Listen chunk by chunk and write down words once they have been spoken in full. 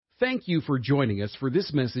Thank you for joining us for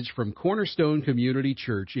this message from Cornerstone Community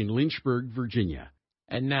Church in Lynchburg, Virginia.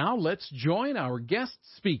 And now let's join our guest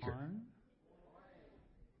speaker.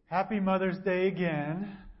 Happy Mother's Day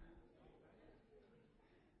again.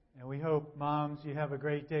 And we hope, moms, you have a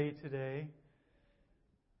great day today.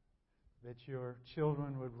 That your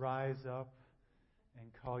children would rise up and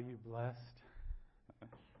call you blessed.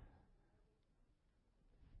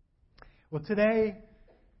 Well, today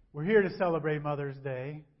we're here to celebrate Mother's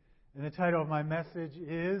Day. And the title of my message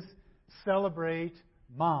is Celebrate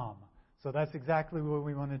Mom. So that's exactly what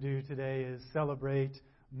we want to do today, is celebrate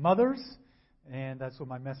mothers. And that's what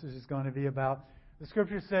my message is going to be about. The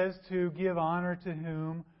Scripture says to give honor to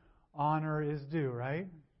whom honor is due, right?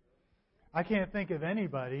 I can't think of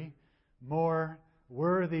anybody more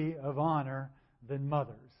worthy of honor than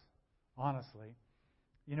mothers, honestly.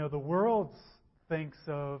 You know, the world thinks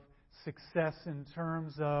of success in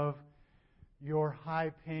terms of your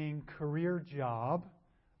high-paying career job,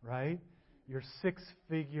 right? Your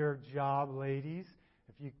six-figure job, ladies.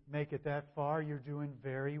 If you make it that far, you're doing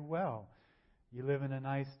very well. You live in a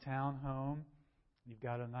nice townhome. You've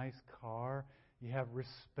got a nice car. You have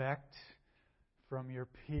respect from your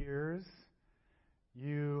peers.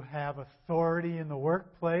 You have authority in the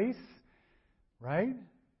workplace, right?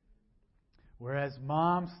 Whereas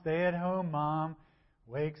mom, stay-at-home mom,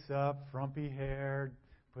 wakes up, frumpy-haired,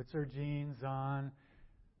 puts her jeans on,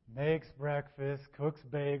 makes breakfast, cooks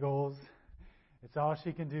bagels. It's all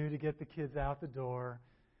she can do to get the kids out the door.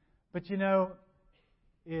 But you know,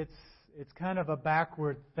 it's kind of a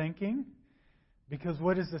backward thinking, because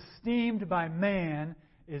what is esteemed by man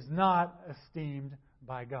is not esteemed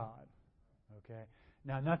by God. Okay?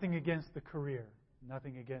 Now, nothing against the career.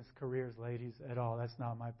 Nothing against careers, ladies, at all. That's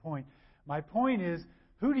not my point. My point is,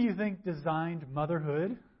 who do you think designed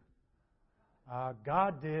motherhood?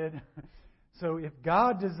 God did. So if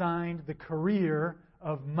God designed the career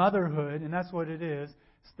of motherhood, and that's what it is,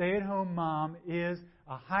 stay-at-home mom is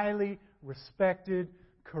a highly respected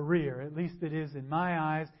career. At least it is in my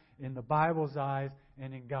eyes, in the Bible's eyes,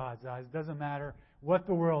 and in God's eyes. It doesn't matter what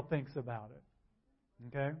the world thinks about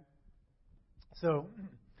it. Okay? So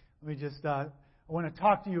let me just, I want to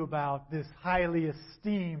talk to you about this highly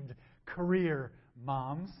esteemed career,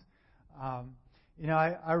 moms.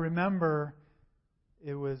 I remember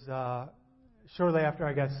it was shortly after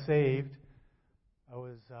I got saved. I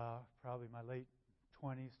was probably my late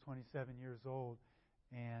 20s, 27 years old.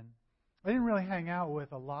 And I didn't really hang out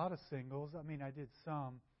with a lot of singles. I mean, I did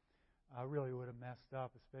some. I really would have messed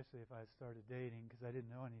up, especially if I had started dating, because I didn't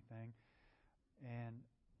know anything. And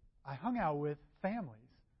I hung out with families.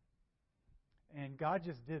 And God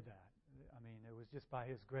just did that. I mean, it was just by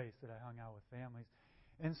His grace that I hung out with families.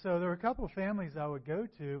 And so there were a couple of families I would go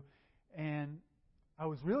to, and I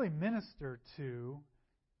was really ministered to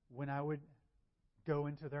when I would go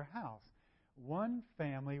into their house. One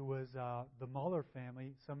family was the Muller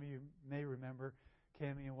family. Some of you may remember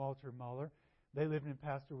Cammie and Walter Muller. They lived in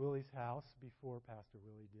Pastor Willie's house before Pastor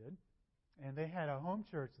Willie did. And they had a home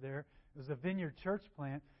church there. It was a vineyard church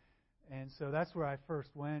plant. And so that's where I first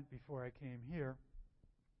went before I came here.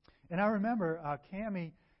 And I remember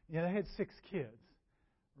Cammie, they had 6 kids,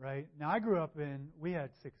 right? Now, I grew up we had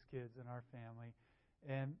 6 kids in our family.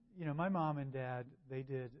 And, my mom and dad, they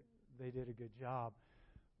did a good job.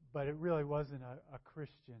 But it really wasn't a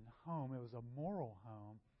Christian home. It was a moral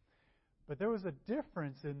home. But there was a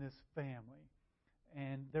difference in this family.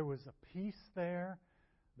 And there was a peace there.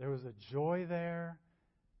 There was a joy there.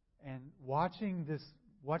 And watching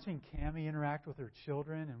Cammie interact with her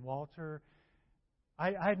children and Walter,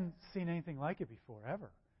 I hadn't seen anything like it before,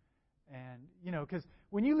 ever. And, because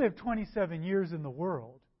when you live 27 years in the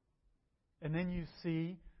world, and then you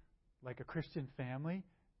see, like, a Christian family,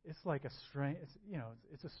 it's like it's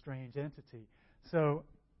a strange entity. So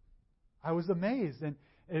I was amazed, and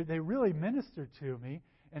they really ministered to me,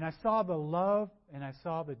 and I saw the love, and I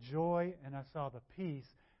saw the joy, and I saw the peace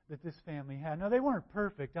that this family had. Now, they weren't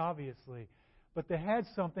perfect, obviously, but they had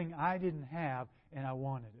something I didn't have, and I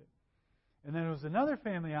wanted it. And then there was another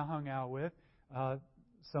family I hung out with.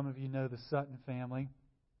 Some of you know the Sutton family.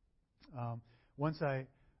 Once I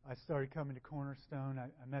started coming to Cornerstone,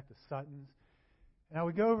 I met the Suttons. And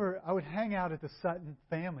I would hang out at the Sutton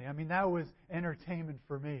family. I mean, that was entertainment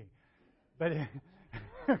for me. But,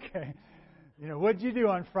 okay. What'd you do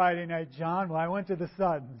on Friday night, John? Well, I went to the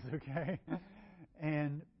Suttons, okay?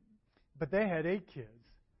 But they had 8 kids.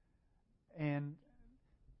 And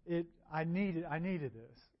I needed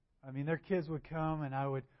this. I mean, their kids would come and I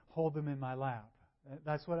would hold them in my lap.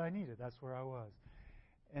 That's what I needed. That's where I was.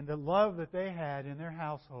 And the love that they had in their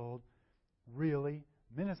household really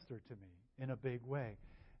ministered to me in a big way.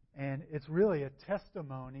 And it's really a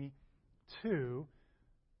testimony to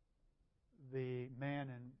the man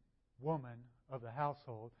and woman of the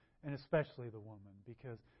household, and especially the woman,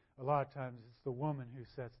 because a lot of times it's the woman who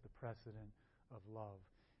sets the precedent of love.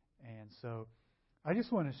 And so I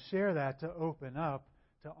just want to share that to open up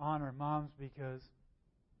to honor moms, because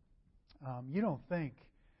you don't think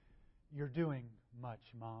you're doing much,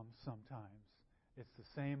 moms, sometimes. It's the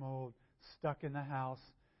same old stuck in the house.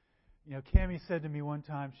 You know, Cammie said to me one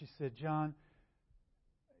time, she said, John,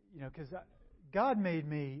 you know, because God made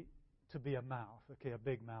me to be a mouth, okay, a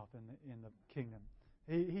big mouth in the kingdom.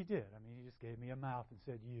 He did. I mean, He just gave me a mouth and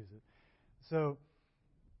said, use it. So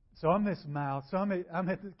I'm this mouth. So I'm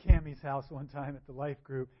at Cammie's house one time at the life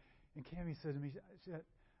group, and Cammie said to me, she said,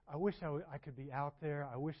 I wish I could be out there.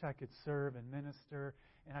 I wish I could serve and minister,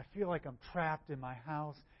 and I feel like I'm trapped in my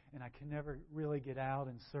house, and I can never really get out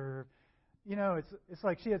and serve. You know, it's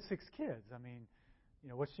like she had 6 kids. I mean, you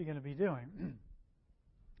know, what's she going to be doing?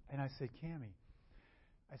 And I said, Cammie,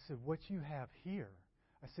 I said, what you have here,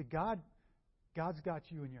 I said, God's got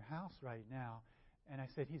you in your house right now, and I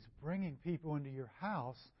said, He's bringing people into your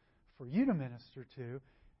house for you to minister to,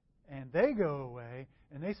 and they go away,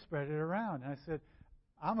 and they spread it around. And I said,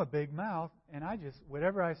 I'm a big mouth, and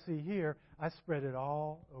whatever I see here, I spread it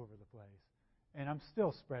all over the place. And I'm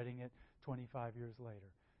still spreading it 25 years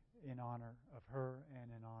later in honor of her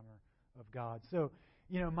and in honor of God. So,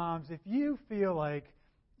 you know, moms, if you feel like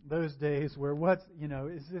those days where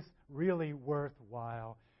is this really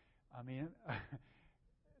worthwhile? I mean,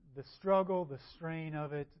 the struggle, the strain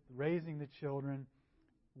of it, raising the children,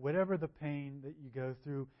 whatever the pain that you go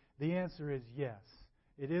through, the answer is yes.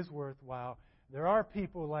 It is worthwhile. There are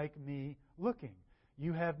people like me looking.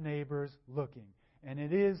 You have neighbors looking. And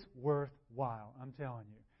it is worthwhile, I'm telling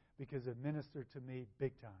you, because it ministered to me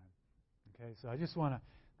big time. Okay, so I just want to,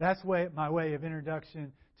 that's my way of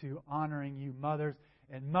introduction to honoring you mothers.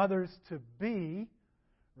 And mothers to be,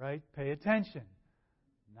 right, pay attention.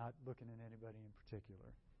 Not looking at anybody in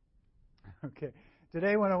particular. Okay,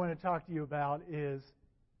 today what I want to talk to you about is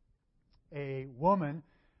a woman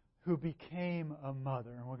who became a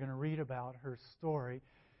mother. And we're going to read about her story.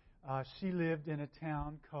 She lived in a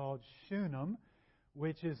town called Shunem,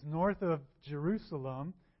 which is north of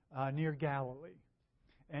Jerusalem, near Galilee.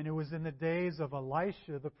 And it was in the days of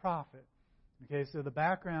Elisha the prophet. Okay, so the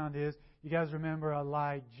background is, you guys remember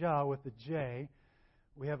Elijah with the J.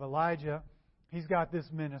 We have Elijah. He's got this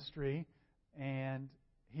ministry, and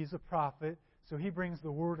he's a prophet. So he brings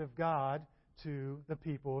the word of God to the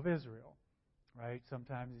people of Israel. Right?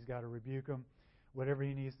 Sometimes he's got to rebuke them. Whatever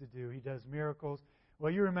he needs to do, he does miracles.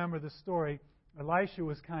 Well, you remember the story. Elisha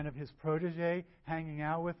was kind of his protege, hanging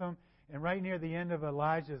out with him. And right near the end of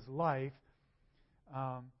Elijah's life,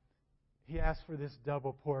 he asked for this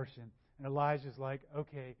double portion. And Elijah's like,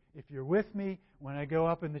 okay, if you're with me, when I go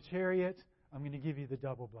up in the chariot, I'm going to give you the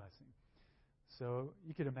double blessing. So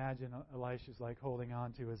you could imagine Elisha's like holding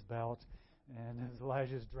on to his belt, and as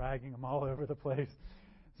Elijah's dragging him all over the place.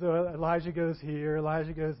 So Elijah goes here,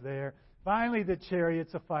 Elijah goes there. Finally, the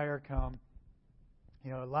chariots of fire come.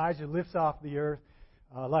 You know, Elijah lifts off the earth.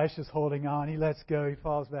 Elisha's holding on. He lets go. He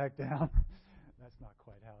falls back down. That's not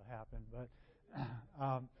quite how it happened,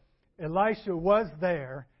 but Elisha was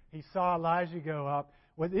there. He saw Elijah go up.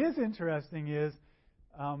 What is interesting is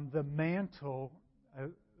the mantle.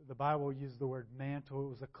 The Bible uses the word mantle. It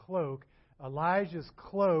was a cloak. Elijah's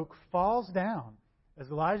cloak falls down. As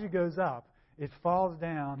Elijah goes up, it falls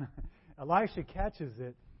down. Elisha catches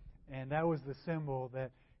it, and that was the symbol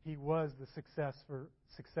that he was the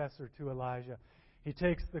successor to Elijah. He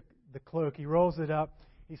takes the cloak, he rolls it up,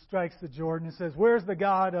 he strikes the Jordan and says, "Where's the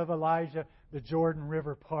God of Elijah?" The Jordan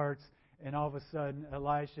River parts, and all of a sudden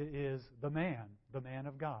Elisha is the man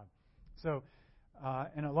of God. So,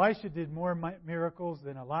 and Elisha did more miracles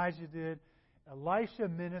than Elijah did. Elisha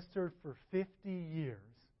ministered for 50 years.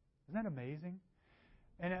 Isn't that amazing?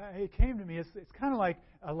 And it came to me, it's kind of like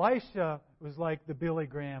Elisha was like the Billy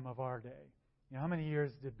Graham of our day. You know, how many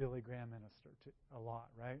years did Billy Graham minister to? A lot,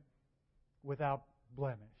 right? Without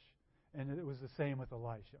blemish. And it was the same with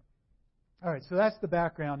Elisha. All right, so that's the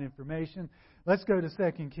background information. Let's go to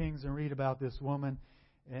 2 Kings and read about this woman.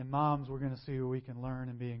 And moms, we're going to see what we can learn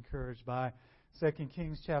and be encouraged by. 2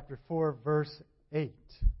 Kings chapter 4, verse 8.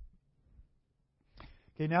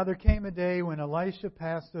 Okay, now there came a day when Elisha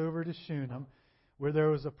passed over to Shunem, where there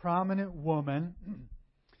was a prominent woman.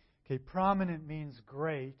 Okay, prominent means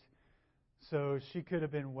great. So she could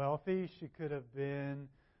have been wealthy. She could have been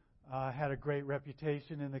had a great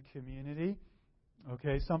reputation in the community.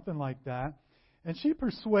 Okay, something like that. And she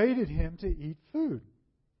persuaded him to eat food.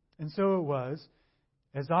 And so it was,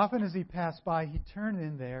 As often as he passed by, he turned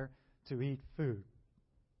in there to eat food.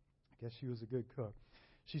 I guess she was a good cook.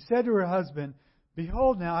 She said to her husband,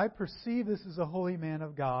 "Behold, now I perceive this is a holy man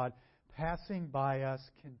of God, passing by us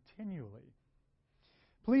continually.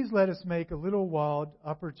 Please let us make a little walled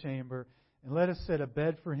upper chamber, and let us set a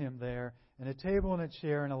bed for him there, and a table and a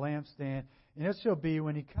chair and a lampstand, and it shall be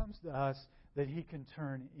when he comes to us that he can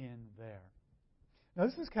turn in there." Now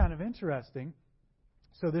this is kind of interesting.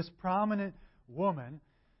 So this prominent woman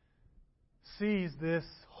sees this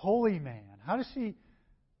holy man. How does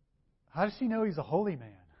she know he's a holy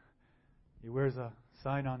man? He wears a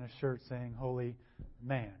sign on his shirt saying "Holy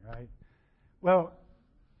Man," right? Well,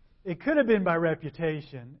 it could have been by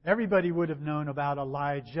reputation. Everybody would have known about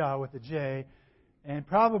Elijah with a J, and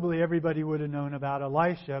probably everybody would have known about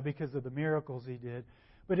Elisha because of the miracles he did.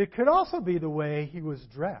 But it could also be the way he was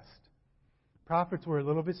dressed. Prophets were a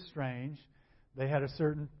little bit strange. They had a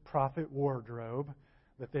certain prophet wardrobe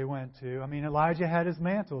that they went to. I mean, Elijah had his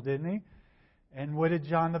mantle, didn't he? And what did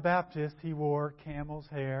John the Baptist? He wore camel's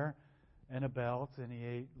hair and a belt, and he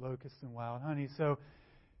ate locusts and wild honey. So,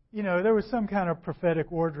 there was some kind of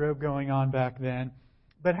prophetic wardrobe going on back then.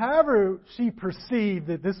 But however she perceived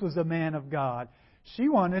that this was a man of God, she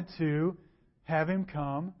wanted to have him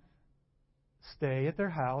come stay at their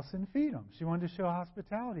house and feed him. She wanted to show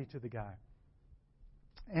hospitality to the guy.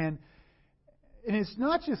 And it's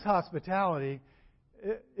not just hospitality.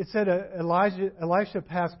 It said Elisha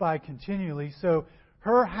passed by continually, so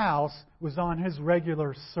her house was on his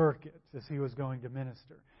regular circuit as he was going to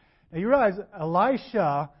minister. Now you realize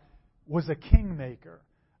Elisha was a kingmaker.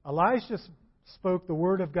 Elisha spoke the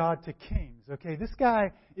word of God to kings. Okay, this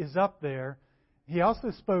guy is up there. He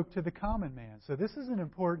also spoke to the common man. So this is an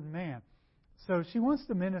important man. So she wants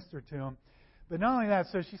to minister to him. But not only that,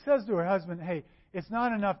 so she says to her husband, "Hey, it's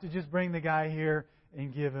not enough to just bring the guy here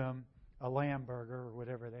and give him a lamb burger," or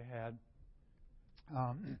whatever they had.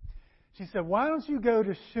 She said, "Why don't you go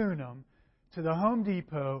to Shunem, to the Home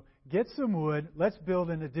Depot, get some wood, let's build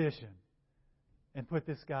an addition and put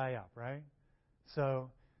this guy up," right?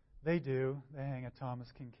 So they do. They hang a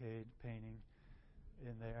Thomas Kincaid painting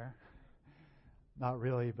in there. Not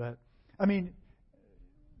really, but I mean,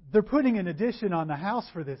 they're putting an addition on the house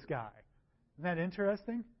for this guy. Isn't that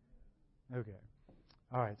interesting? Okay.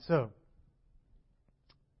 All right, so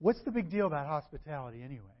what's the big deal about hospitality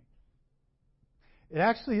anyway? It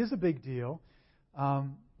actually is a big deal.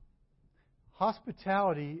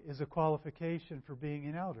 Hospitality is a qualification for being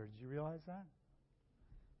an elder. Did you realize that?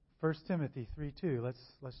 1 Timothy 3:2.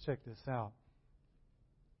 Let's check this out.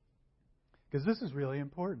 Because this is really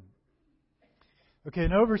important. Okay,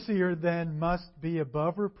 an overseer then must be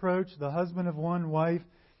above reproach, the husband of one wife,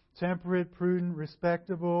 temperate, prudent,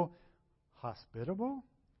 respectable, hospitable,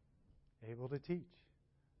 able to teach.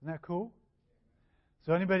 Isn't that cool?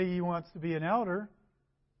 So anybody who wants to be an elder,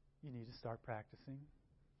 you need to start practicing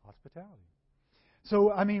hospitality.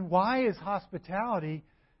 So, I mean, why is hospitality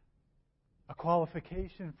a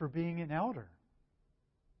qualification for being an elder?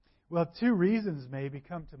 Well, two reasons maybe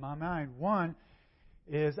come to my mind. One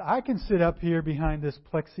is I can sit up here behind this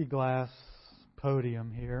plexiglass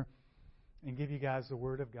podium here and give you guys the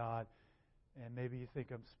Word of God, and maybe you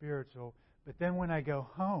think I'm spiritual, but then when I go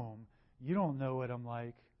home, you don't know what I'm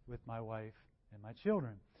like with my wife and my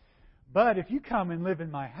children. But if you come and live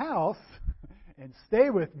in my house and stay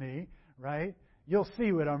with me, right, you'll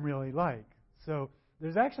see what I'm really like. So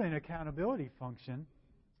there's actually an accountability function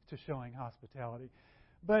to showing hospitality.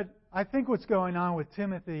 But I think what's going on with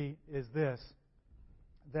Timothy is this,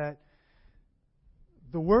 that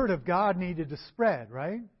the Word of God needed to spread,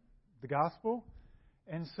 right? The gospel.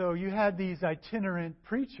 And so you had these itinerant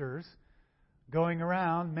preachers going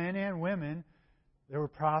around, men and women. There were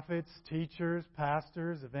prophets, teachers,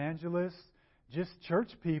 pastors, evangelists, just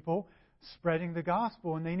church people spreading the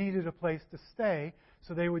gospel, and they needed a place to stay,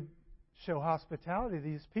 so they would show hospitality to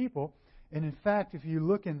these people. And in fact, if you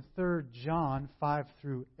look in 3 John 5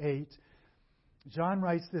 through 8, John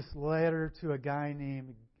writes this letter to a guy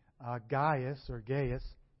named Gaius,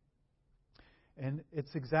 and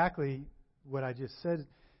it's exactly what I just said.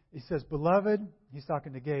 He says, "Beloved," he's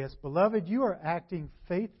talking to Gaius, "Beloved, you are acting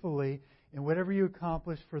faithfully in whatever you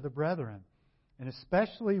accomplish for the brethren, and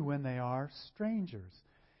especially when they are strangers.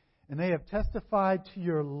 And they have testified to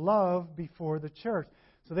your love before the church."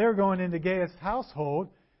 So they were going into Gaius'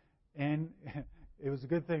 household, and it was a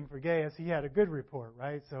good thing for Gaius. He had a good report,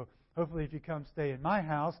 right? So hopefully if you come stay in my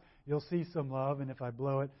house, you'll see some love, and if I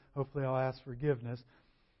blow it, hopefully I'll ask forgiveness.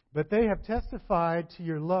 "But they have testified to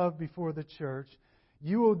your love before the church.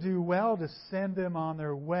 You will do well to send them on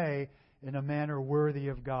their way in a manner worthy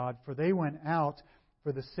of God, for they went out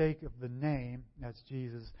for the sake of the name, that's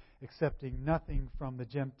Jesus, accepting nothing from the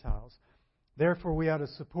Gentiles. Therefore, we ought to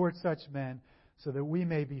support such men so that we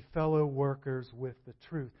may be fellow workers with the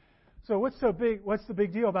truth. So what's the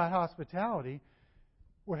big deal about hospitality?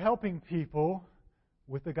 We're helping people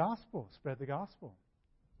with the gospel, spread the gospel.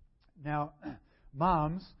 Now,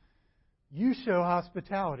 moms, you show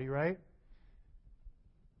hospitality, right?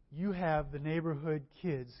 You have the neighborhood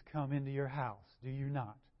kids come into your house, do you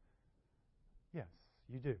not? Yes,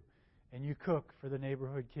 you do. And you cook for the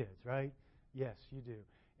neighborhood kids, right? Yes, you do.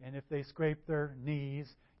 And if they scrape their knees,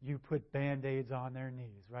 you put Band-Aids on their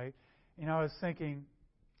knees, right? I was thinking,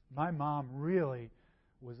 my mom really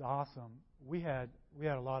was awesome. We had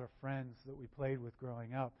a lot of friends that we played with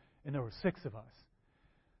growing up, and there were 6 of us.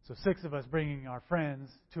 So 6 of us bringing our friends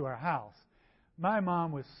to our house. My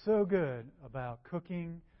mom was so good about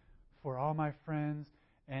cooking for all my friends,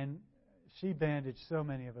 and she bandaged so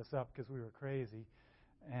many of us up because we were crazy.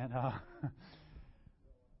 And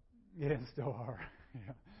yeah, still are.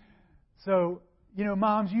 Yeah. So,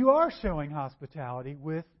 moms, you are showing hospitality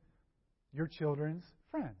with your children's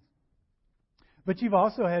friends. But you've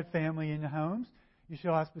also had family in the homes. You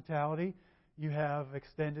show hospitality. You have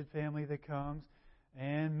extended family that comes.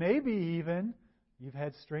 And maybe even you've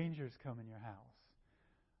had strangers come in your house.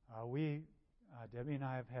 Debbie and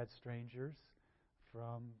I have had strangers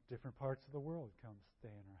from different parts of the world come stay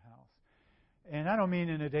in our house. And I don't mean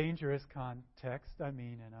in a dangerous context. I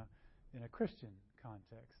mean in a Christian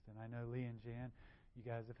context. And I know Lee and Jan, you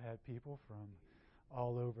guys have had people from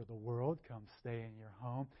all over the world come stay in your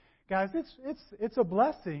home. Guys, it's a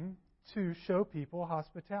blessing to show people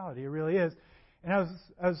hospitality. It really is. And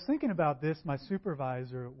I was thinking about this. My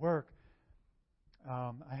supervisor at work,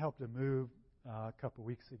 I helped him move a couple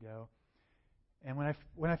weeks ago. And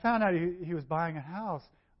when I found out he was buying a house,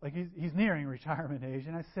 like he's nearing retirement age,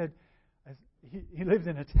 and I said, he lives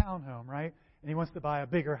in a townhome, right? And he wants to buy a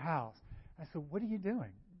bigger house. I said, what are you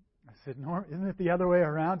doing? I said, Norm, isn't it the other way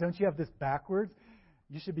around? Don't you have this backwards?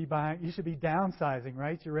 You should be downsizing,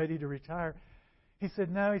 right? You're ready to retire. He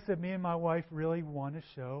said, no. He said, me and my wife really want to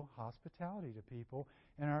show hospitality to people,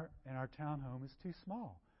 and our townhome is too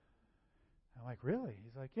small. I'm like, really?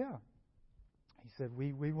 He's like, yeah. He said,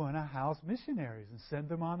 we want to house missionaries and send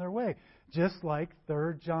them on their way, just like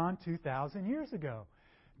 3 John 2,000 years ago,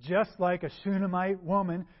 just like a Shunammite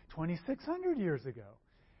woman 2,600 years ago.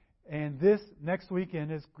 And this next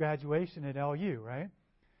weekend is graduation at LU, right?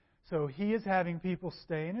 So he is having people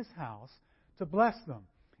stay in his house to bless them.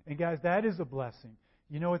 And guys, that is a blessing.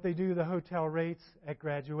 You know what they do, the hotel rates at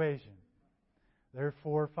graduation? They're $400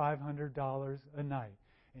 or $500 a night.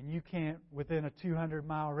 And you can't, within a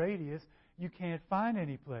 200-mile radius, you can't find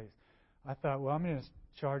any place. I thought, well, I'm going to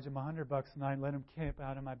charge them $100 a night and let them camp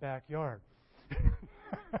out in my backyard.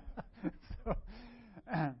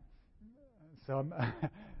 So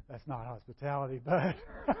that's not hospitality, but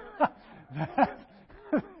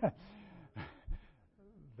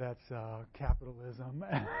that's capitalism.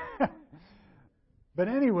 But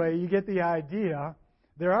anyway, you get the idea.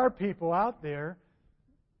 There are people out there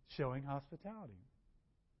showing hospitality.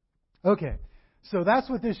 Okay, so that's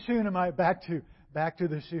what this Shunammite, back to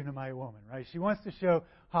the Shunammite woman, right? She wants to show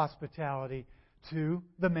hospitality to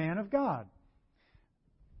the man of God.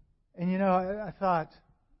 And I thought,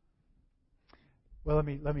 well, let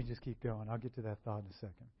me just keep going. I'll get to that thought in a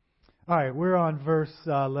second. All right, we're on verse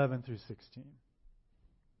 11 through 16.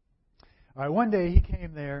 All right, one day he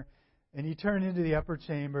came there, and he turned into the upper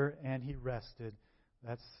chamber, and he rested.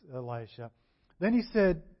 That's Elisha. Then he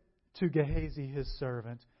said to Gehazi, his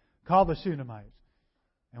servant, call the Shunammite.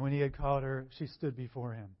 And when he had called her, she stood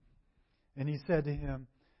before him. And he said to him,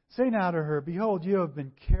 say now to her, behold, you have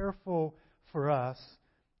been careful for us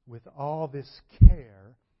with all this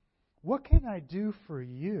care. What can I do for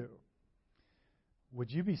you?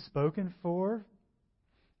 Would you be spoken for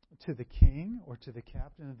to the king or to the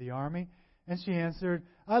captain of the army? And she answered,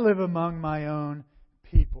 I live among my own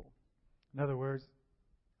people. In other words,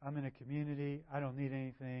 I'm in a community. I don't need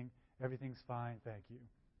anything. Everything's fine. Thank you.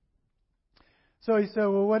 So he said,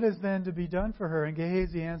 well, what is then to be done for her? And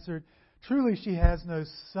Gehazi answered, truly she has no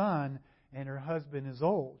son, and her husband is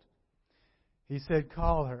old. He said,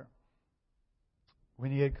 call her.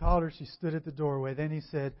 When he had called her, she stood at the doorway. Then he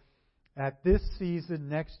said, at this season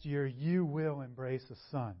next year, you will embrace a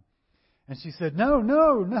son. And she said, no,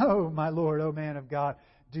 my Lord, O man of God,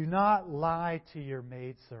 do not lie to your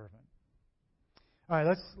maidservant. All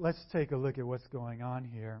right, let's take a look at what's going on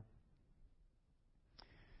here.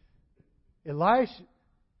 Elisha,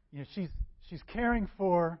 she's caring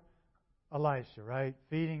for Elisha, right?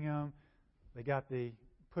 Feeding him. They got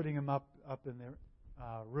putting him up in their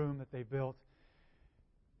room that they built.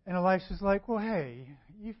 And Elisha's like, well, hey,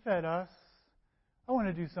 you fed us. I want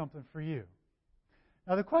to do something for you.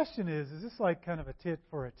 Now, the question is this like kind of a tit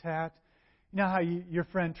for a tat? You know how your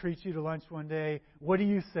friend treats you to lunch one day? What do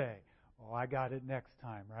you say? Oh, I got it next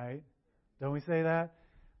time, right? Don't we say that?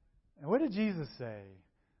 And what did Jesus say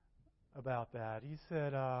about that? He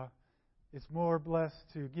said, it's more blessed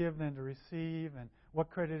to give than to receive. And what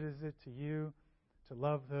credit is it to you to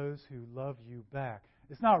love those who love you back?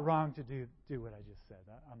 It's not wrong to do what I just said.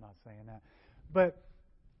 I'm not saying that. But,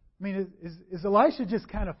 I mean, is Elisha just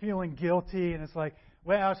kind of feeling guilty? And it's like,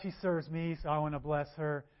 well, she serves me, so I want to bless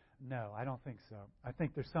her. No, I don't think so. I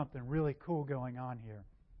think there's something really cool going on here.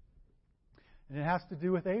 And it has to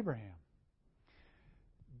do with Abraham.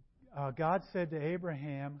 God said to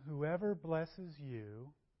Abraham, whoever blesses you,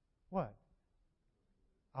 what?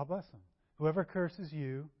 I'll bless him. Whoever curses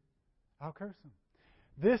you, I'll curse him.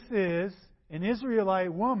 This is an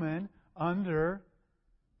Israelite woman under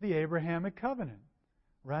the Abrahamic covenant,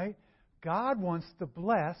 right? God wants to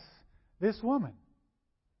bless this woman.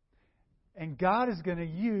 And God is going to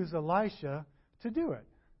use Elisha to do it.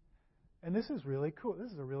 And this is really cool.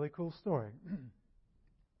 This is a really cool story.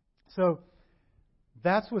 So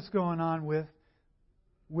that's what's going on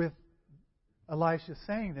with Elisha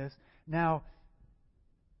saying this. Now,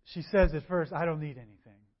 she says at first, I don't need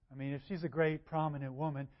anything. I mean, if she's a great, prominent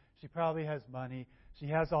woman, she probably has money. She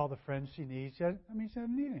has all the friends she needs. She doesn't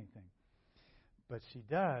need anything. But she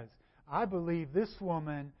does. I believe this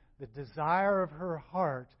woman, the desire of her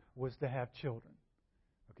heart was to have children.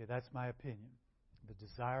 Okay, that's my opinion. The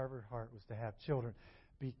desire of her heart was to have children.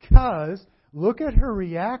 Because look at her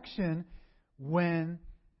reaction when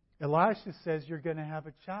Elisha says you're going to have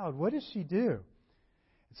a child. What does she do?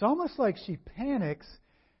 It's almost like she panics.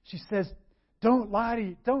 She says, don't lie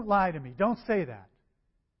to me. Don't say that.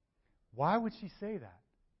 Why would she say that?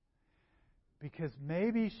 Because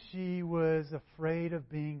maybe she was afraid of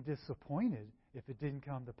being disappointed if it didn't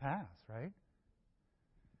come to pass, right?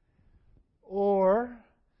 Or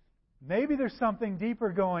maybe there's something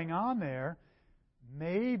deeper going on there.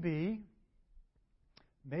 Maybe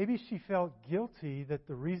she felt guilty that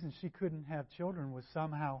the reason she couldn't have children was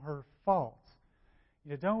somehow her fault.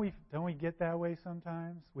 You know, don't we get that way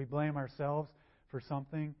sometimes? We blame ourselves for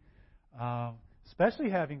something, especially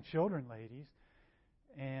having children, ladies,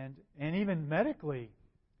 and even medically,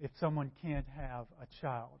 if someone can't have a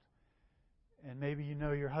child. And maybe you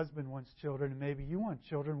know your husband wants children, and maybe you want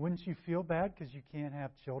children. Wouldn't you feel bad because you can't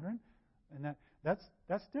have children? And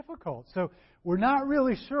that's difficult. So we're not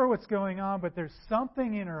really sure what's going on, but there's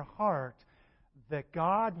something in her heart that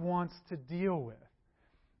God wants to deal with.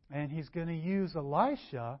 And He's going to use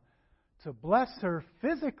Elisha to bless her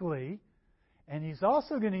physically, and He's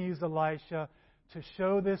also going to use Elisha to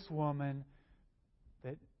show this woman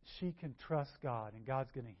that she can trust God, and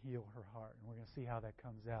God's going to heal her heart. And we're going to see how that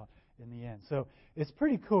comes out in the end. So it's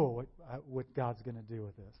pretty cool what God's going to do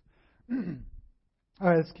with this. All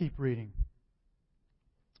right, let's keep reading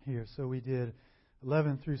here. So we did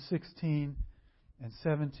 11 through 16 and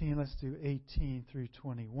 17. Let's do 18 through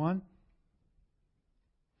 21.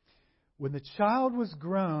 When the child was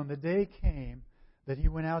grown, the day came that he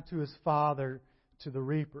went out to his father to the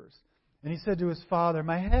reapers. And he said to his father,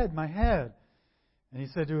 my head, my head. And he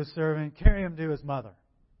said to his servant, carry him to his mother.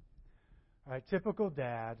 All right, typical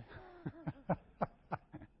dad.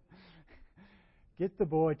 Get the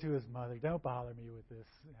boy to his mother. Don't bother me with this.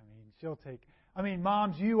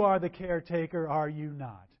 Moms, you are the caretaker, are you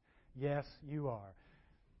not? Yes, you are.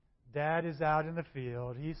 Dad is out in the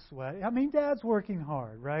field. He's sweating. Dad's working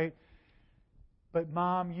hard, right? But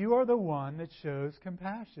Mom, you are the one that shows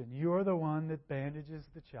compassion. You are the one that bandages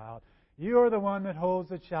the child. You are the one that holds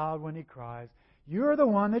the child when he cries. You're the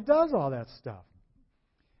one that does all that stuff.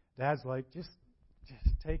 Dad's like, just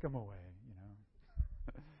take him away,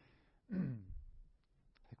 I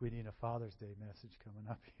think we need a Father's Day message coming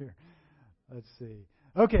up here. Let's see.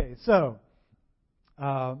 Okay, so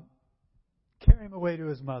carry him away to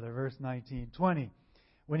his mother, verse 19. 20.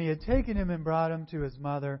 When he had taken him and brought him to his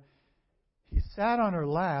mother, he sat on her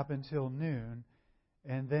lap until noon,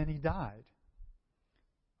 and then he died.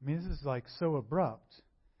 This is like so abrupt.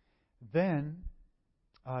 Then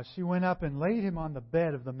she went up and laid him on the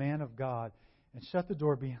bed of the man of God and shut the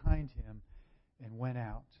door behind him and went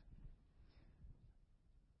out.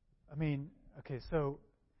 So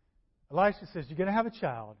Elisha says, you're going to have a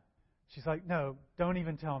child. She's like, no, don't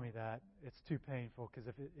even tell me that. It's too painful because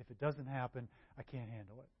if it doesn't happen, I can't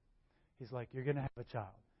handle it. He's like, you're going to have a child.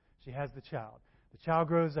 She has the child. The child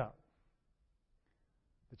grows up.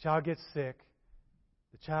 The child gets sick.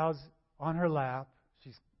 The child's on her lap.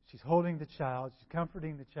 She's holding the child. She's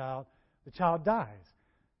comforting the child. The child dies.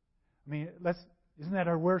 mean, isn't that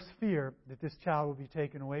our worst fear, that this child will be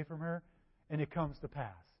taken away from her? And it comes to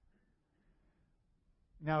pass.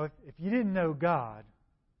 Now, if you didn't know God,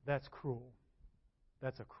 that's cruel.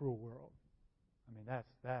 That's a cruel world. I mean,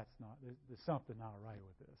 that's not, there's something not right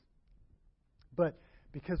with this. But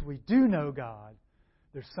because we do know God,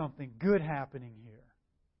 there's something good happening here.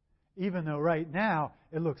 Even though right now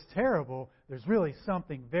it looks terrible, there's really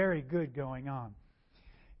something very good going on.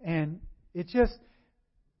 And it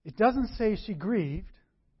doesn't say she grieved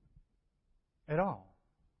at all.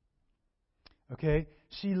 Okay?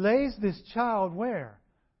 She lays this child where?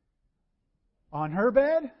 On her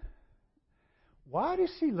bed? Why does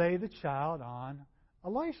she lay the child on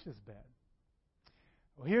Elisha's bed?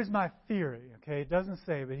 Well, here's my theory, okay? It doesn't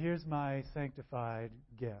say, but here's my sanctified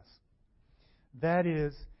guess. That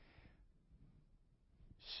is,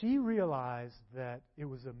 she realized that it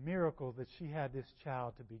was a miracle that she had this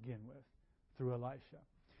child to begin with through Elisha.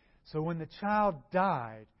 So when the child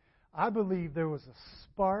died, I believe there was a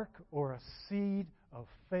spark or a seed of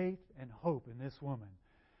faith and hope in this woman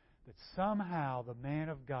that somehow the man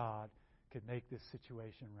of God could make this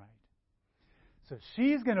situation right. So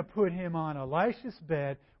she's going to put him on Elisha's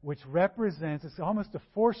bed, which represents, it's almost a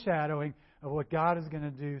foreshadowing of what God is going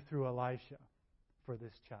to do through Elisha for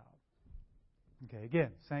this child. Okay,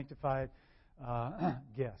 again, sanctified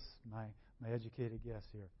guess, my educated guess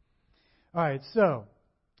here. All right, so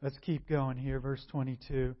let's keep going here, verse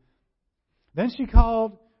 22. Then she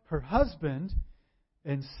called her husband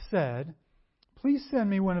and said, "Please send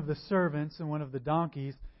me one of the servants and one of the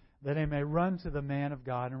donkeys, that I may run to the man of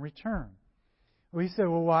God and return." Well, he said,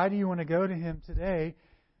 "Well, why do you want to go to him today?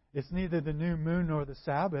 It's neither the new moon nor the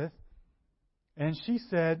Sabbath." And she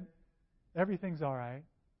said, "Everything's all right.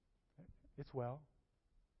 It's well.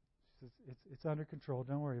 It's under control.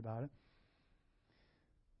 Don't worry about it."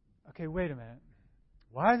 Okay, wait a minute.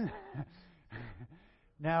 Why?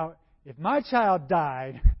 Now, if my child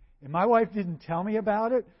died and my wife didn't tell me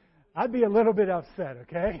about it, I'd be a little bit upset,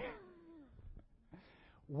 okay?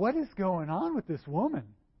 What is going on with this woman?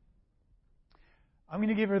 I'm going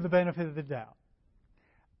to give her the benefit of the doubt.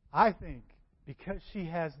 I think because she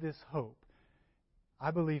has this hope,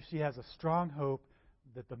 I believe she has a strong hope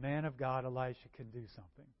that the man of God, Elisha, can do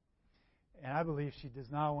something. And I believe she does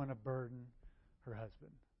not want to burden her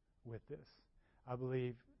husband with this. I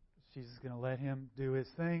believe she's just going to let him do his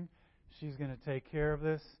thing. She's going to take care of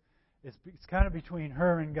this. It's kind of between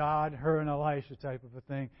her and God, her and Elisha type of a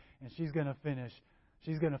thing, and she's going to finish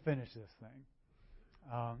this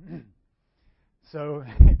thing. So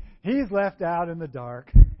he's left out in the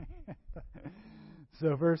dark.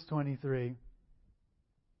 So verse 23,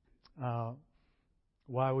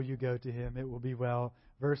 why will you go to him? It will be well.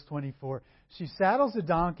 Verse 24, she saddles a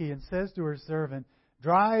donkey and says to her servant,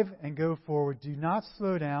 "Drive and go forward. Do not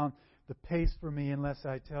slow down the pace for me unless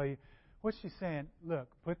I tell you." What's she saying? Look,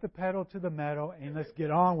 put the pedal to the metal and let's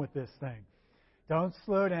get on with this thing. Don't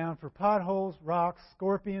slow down for potholes, rocks,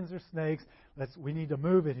 scorpions, or snakes. We need to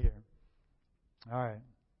move it here. All right.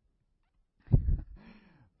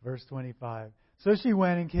 Verse 25. So she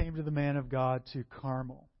went and came to the man of God to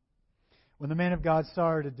Carmel. When the man of God saw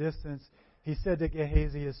her at a distance, he said to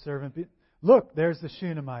Gehazi, his servant, "Look, there's the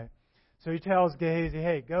Shunammite." So he tells Gehazi,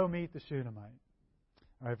 "Hey, go meet the Shunammite."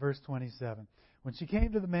 All right, verse 27. When she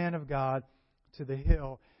came to the man of God to the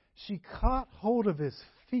hill, she caught hold of his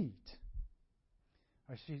feet.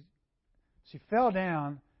 She fell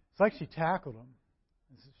down. It's like she tackled him.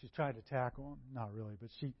 She tried to tackle him. Not really, but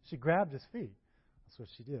she grabbed his feet. That's what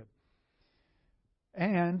she did.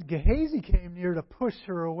 And Gehazi came near to push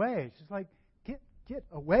her away. She's like, get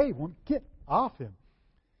away. Get off him.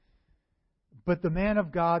 But the man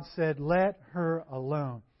of God said, "Let her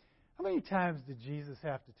alone." How many times did Jesus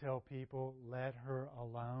have to tell people, "Let her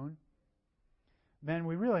alone"? Men,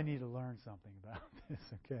 we really need to learn something about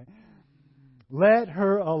this, okay? "Let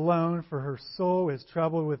her alone, for her soul is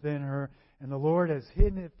troubled within her, and the Lord has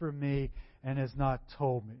hidden it from me and has not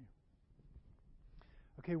told me."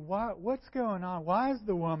 Okay, what's going on? Why is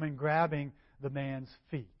the woman grabbing the man's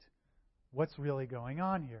feet? What's really going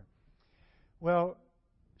on here? Well,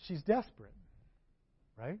 she's desperate,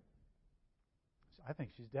 right? I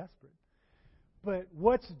think she's desperate. But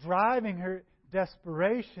what's driving her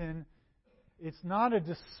desperation, it's not a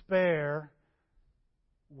despair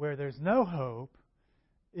where there's no hope.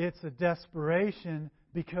 It's a desperation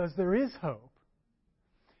because there is hope.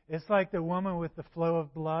 It's like the woman with the flow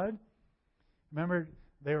of blood. Remember,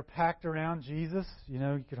 they were packed around Jesus. You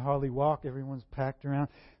know, you could hardly walk. Everyone's packed around.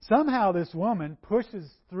 Somehow this woman pushes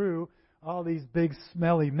through all these big,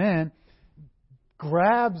 smelly men,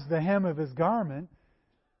 grabs the hem of his garment,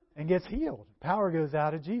 and gets healed. Power goes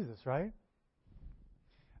out of Jesus, right?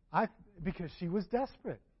 Because she was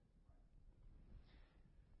desperate.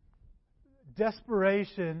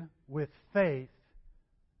 Desperation with faith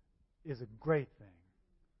is a great thing.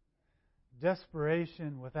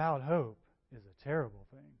 Desperation without hope is a terrible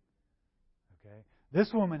thing. Okay?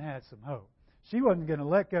 This woman had some hope. She wasn't going to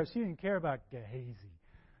let go. She didn't care about Gehazi.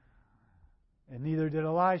 And neither did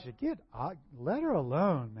Elisha. Let her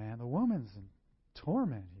alone, man. The woman's in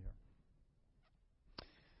torment here.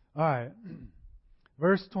 All right.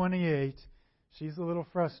 Verse 28. She's a little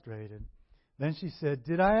frustrated. Then she said,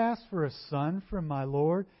 "Did I ask for a son from my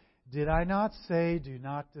Lord? Did I not say, 'Do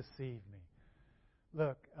not deceive me'?"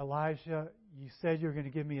 Look, Elisha, you said you were going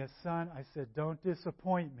to give me a son. I said, "Don't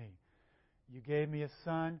disappoint me." You gave me a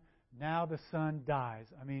son. Now the son dies.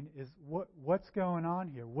 I mean, what's going on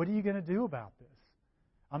here? What are you going to do about this?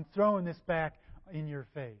 I'm throwing this back in your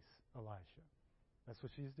face, Elisha. That's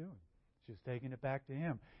what she's doing. She's taking it back to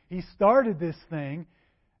him. He started this thing,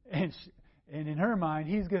 and in her mind,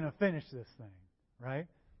 he's going to finish this thing, right?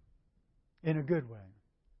 In a good way.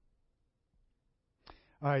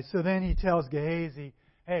 All right, so then he tells Gehazi,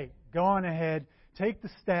 "Hey, go on ahead, take the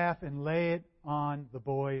staff and lay it on the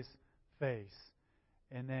boy's face,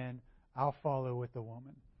 and then I'll follow with the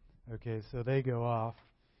woman." Okay, so they go off.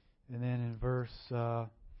 And then in verse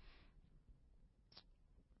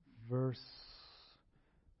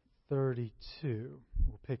 32,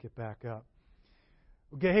 we'll pick it back up.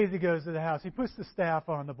 Gehazi goes to the house. He puts the staff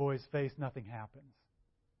on the boy's face. Nothing happens.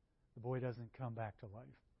 The boy doesn't come back to life.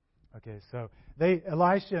 Okay, so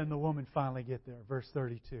Elisha and the woman finally get there. Verse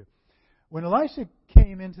 32. When Elisha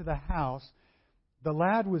came into the house, the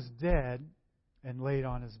lad was dead and laid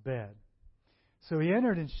on his bed. So he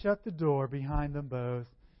entered and shut the door behind them both.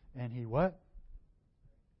 And he what?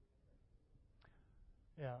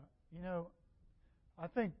 Yeah, I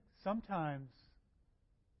think sometimes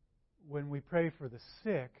when we pray for the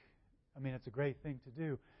sick, it's a great thing to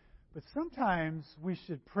do. But sometimes we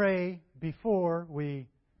should pray before we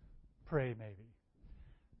pray, maybe.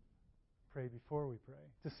 Pray before we pray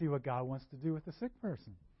to see what God wants to do with the sick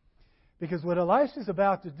person. Because what Elisha's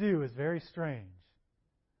about to do is very strange.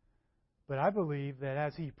 But I believe that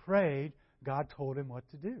as he prayed, God told him what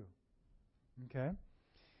to do. Okay?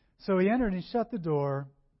 So he entered and shut the door,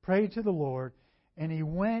 prayed to the Lord, and he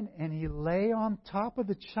went and he lay on top of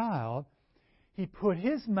the child. He put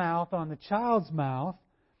his mouth on the child's mouth,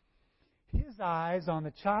 his eyes on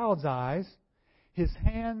the child's eyes, his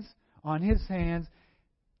hands on his hands,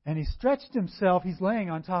 and he stretched himself. He's laying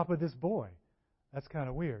on top of this boy. That's kind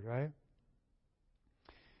of weird, right?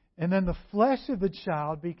 And then the flesh of the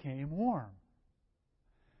child became warm.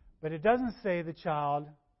 But it doesn't say the child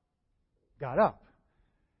got up.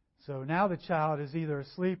 So now the child is either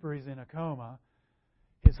asleep or he's in a coma.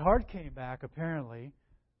 His heart came back, apparently.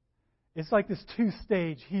 It's like this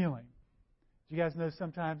two-stage healing. Do you guys know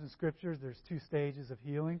sometimes in Scriptures there's two stages of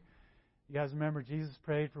healing? You guys remember Jesus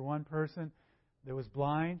prayed for one person that was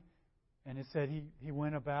blind, and it said he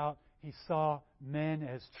went about, he saw men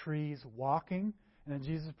as trees walking, and then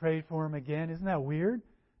Jesus prayed for him again. Isn't that weird?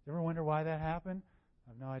 You ever wonder why that happened?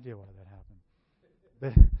 I have no idea why that happened.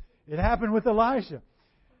 But it happened with Elijah.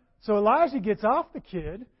 So Elijah gets off the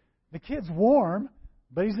kid. The kid's warm,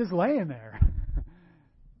 but he's just laying there.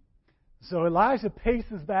 So Elijah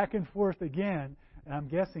paces back and forth again, and I'm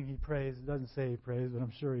guessing he prays. It doesn't say he prays, but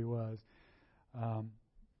I'm sure he was.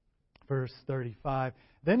 Verse 35.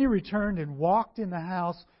 Then he returned and walked in the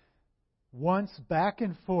house once back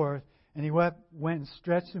and forth, and he went and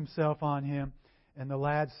stretched himself on him, and the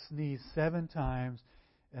lad sneezed 7 times,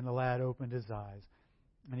 and the lad opened his eyes.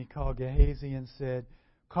 And he called Gehazi and said,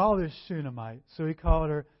 "Call this Shunammite." So he called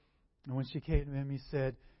her, and when she came to him, he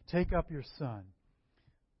said, "Take up your son."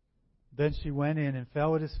 Then she went in and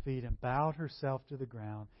fell at his feet and bowed herself to the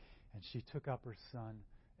ground, and she took up her son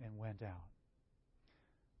and went out.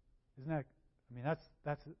 Isn't that?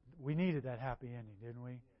 That's we needed that happy ending, didn't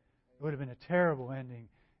we? It would have been a terrible ending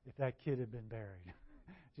if that kid had been buried.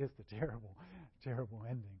 Just a terrible, terrible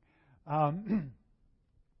ending.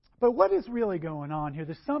 But what is really going on here?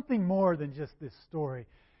 There's something more than just this story,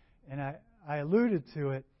 and I alluded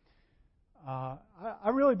to it. I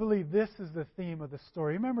really believe this is the theme of the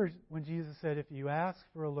story. Remember when Jesus said, "If you ask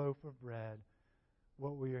for a loaf of bread,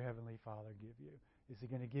 what will your heavenly Father give you? Is He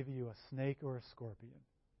going to give you a snake or a scorpion?"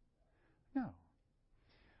 No.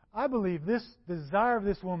 I believe the desire of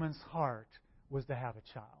this woman's heart was to have a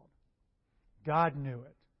child. God knew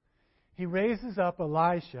it. He raises up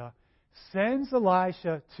Elisha, sends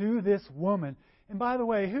Elisha to this woman. And by the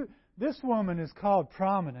way, this woman is called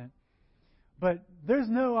prominent, But there's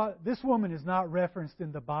no, this woman is not referenced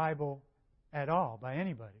in the Bible at all by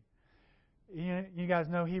anybody. You guys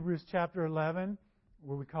know Hebrews chapter 11,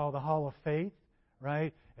 what we call the Hall of Faith,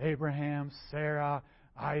 right? Abraham, Sarah,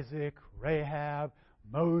 Isaac, Rahab,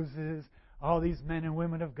 Moses, all these men and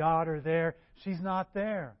women of God are there. She's not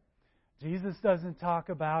there. Jesus doesn't talk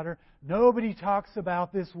about her. Nobody talks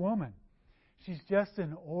about this woman. She's just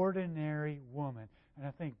an ordinary woman. And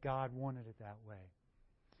I think God wanted it that way.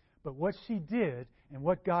 But what she did and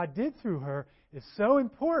what God did through her is so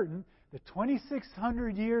important that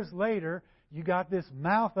 2,600 years later, you got this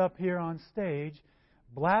mouth up here on stage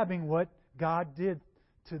blabbing what God did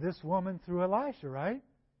to this woman through Elisha, right?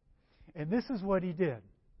 And this is what He did.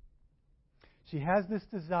 She has this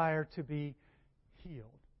desire to be healed.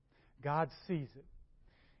 God sees it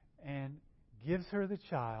and gives her the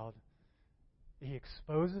child. He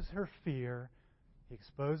exposes her fear. He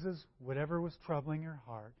exposes whatever was troubling her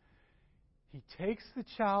heart. He takes the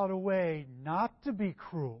child away not to be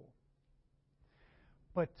cruel,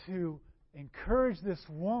 but to encourage this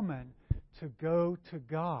woman to go to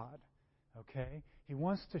God. Okay? He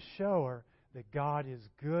wants to show her that God is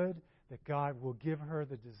good, that God will give her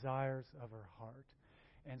the desires of her heart.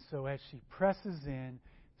 And so as she presses in,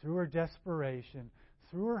 through her desperation,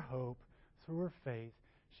 through her hope, through her faith,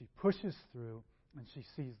 she pushes through and she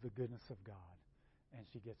sees the goodness of God. And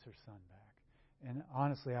she gets her son back. And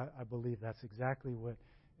honestly, I believe that's exactly what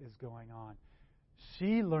is going on.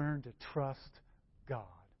 She learned to trust God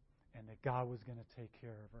and that God was going to take care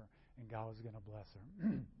of her and God was going to bless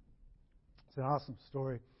her. It's an awesome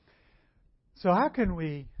story. So what can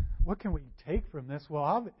we take from this?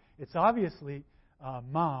 Well, it's obviously,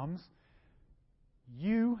 moms,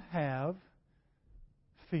 you have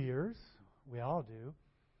fears. We all do.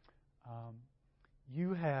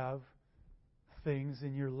 You have things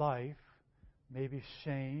in your life, maybe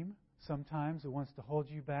shame sometimes that wants to hold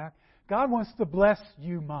you back. God wants to bless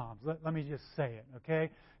you, moms. Let me just say it, okay?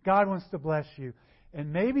 God wants to bless you.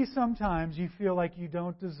 And maybe sometimes you feel like you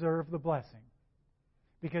don't deserve the blessing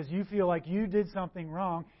because you feel like you did something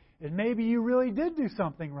wrong, and maybe you really did do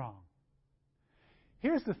something wrong.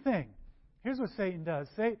 Here's the thing. Here's what Satan does.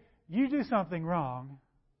 Say you do something wrong,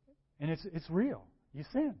 and it's real. You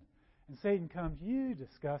sin. And Satan comes, you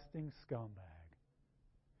disgusting scumbag.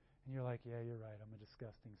 And you're like, yeah, you're right. I'm a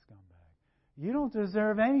disgusting scumbag. You don't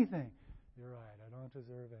deserve anything. You're right. I don't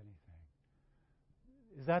deserve anything.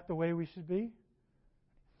 Is that the way we should be?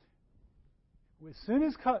 As soon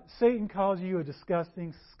as Satan calls you a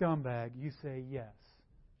disgusting scumbag, you say, yes,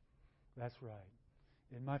 that's right.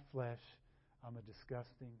 In my flesh, I'm a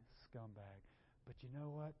disgusting scumbag. But you know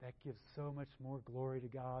what? That gives so much more glory to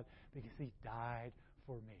God because He died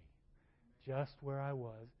for me. Just where I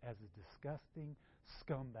was as a disgusting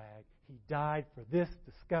scumbag. He died for this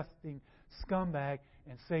disgusting scumbag.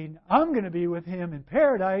 And Satan, I'm going to be with him in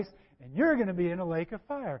paradise, and you're going to be in a lake of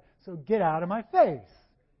fire. So get out of my face.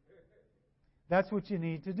 That's what you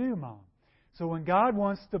need to do, Mom. So when God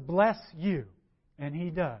wants to bless you, and He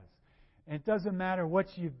does, and it doesn't matter what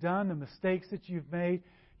you've done, the mistakes that you've made,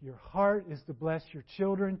 your heart is to bless your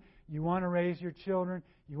children. You want to raise your children.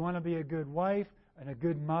 You want to be a good wife and a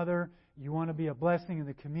good mother. You want to be a blessing in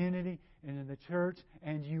the community and in the church,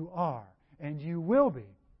 and you are, and you will be.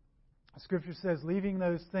 Scripture says, leaving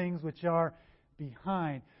those things which are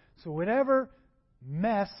behind. So whatever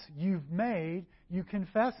mess you've made, you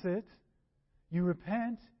confess it, you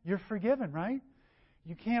repent, you're forgiven, right?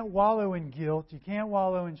 You can't wallow in guilt, you can't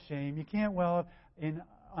wallow in shame, you can't wallow in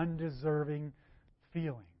undeserving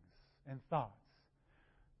feelings and thoughts.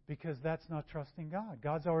 Because that's not trusting God.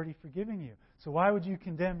 God's already forgiven you. So why would you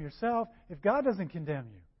condemn yourself if God doesn't condemn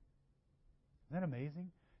you? Isn't that amazing?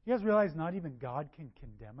 You guys realize not even God can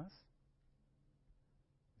condemn us?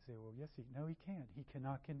 You say, well, yes, no, He can't. He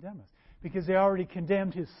cannot condemn us. Because He already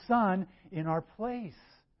condemned His Son in our place.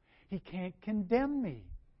 He can't condemn me.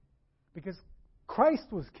 Because Christ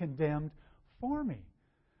was condemned for me.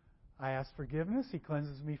 I ask forgiveness. He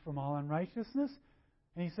cleanses me from all unrighteousness.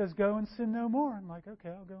 And He says, go and sin no more. I'm like, okay,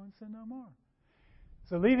 I'll go and sin no more.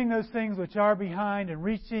 So leaving those things which are behind and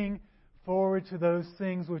reaching forward to those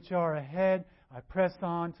things which are ahead, I press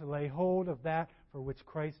on to lay hold of that for which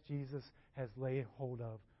Christ Jesus has laid hold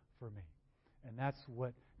of for me. And that's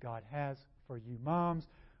what God has for you moms,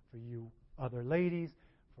 for you other ladies,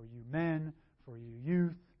 for you men, for you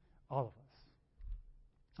youth, all of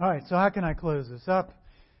us. All right, so how can I close this up?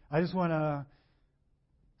 I just want to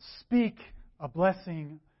speak a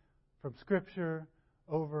blessing from Scripture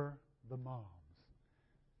over the moms.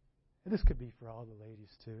 And this could be for all the ladies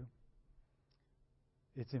too.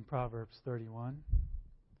 It's in Proverbs 31,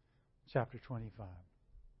 chapter 25.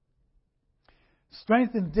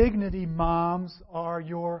 Strength and dignity, moms, are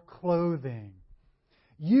your clothing.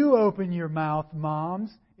 You open your mouth,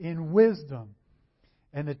 moms, in wisdom,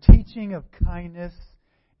 and the teaching of kindness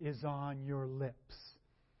is on your lips.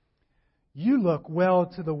 You look well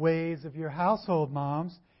to the ways of your household,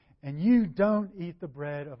 moms, and you don't eat the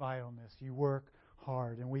bread of idleness. You work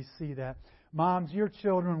hard, and we see that. Moms, your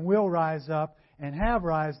children will rise up and have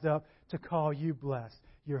rised up to call you blessed.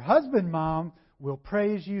 Your husband, mom, will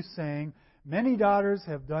praise you, saying, many daughters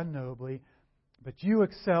have done nobly, but you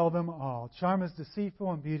excel them all. Charm is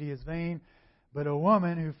deceitful and beauty is vain, but a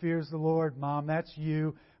woman who fears the Lord, mom, that's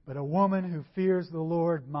you, but a woman who fears the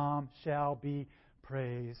Lord, mom, shall be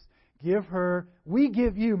praised. We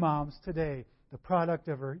give you, moms, today, the product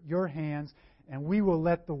of your hands, and we will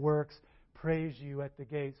let the works praise you at the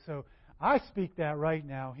gate. So I speak that right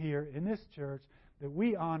now here in this church, that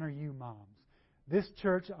we honor you, moms. This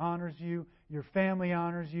church honors you, your family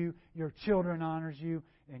honors you, your children honors you,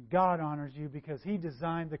 and God honors you because He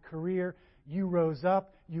designed the career. You rose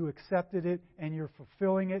up, you accepted it, and you're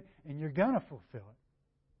fulfilling it, and you're going to fulfill it.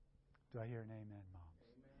 Do I hear an amen, moms?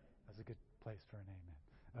 That's a good place for an amen.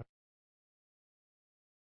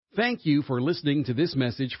 Thank you for listening to this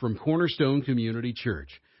message from Cornerstone Community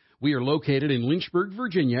Church. We are located in Lynchburg,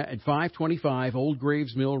 Virginia at 525 Old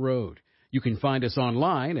Graves Mill Road. You can find us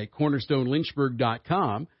online at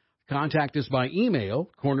cornerstonelynchburg.com, contact us by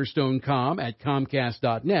email,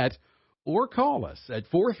 cornerstonecom@comcast.net, or call us at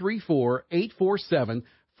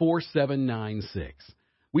 434-847-4796.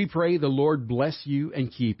 We pray the Lord bless you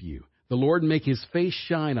and keep you. The Lord make His face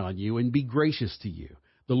shine on you and be gracious to you.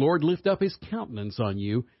 The Lord lift up His countenance on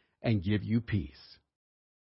you and give you peace.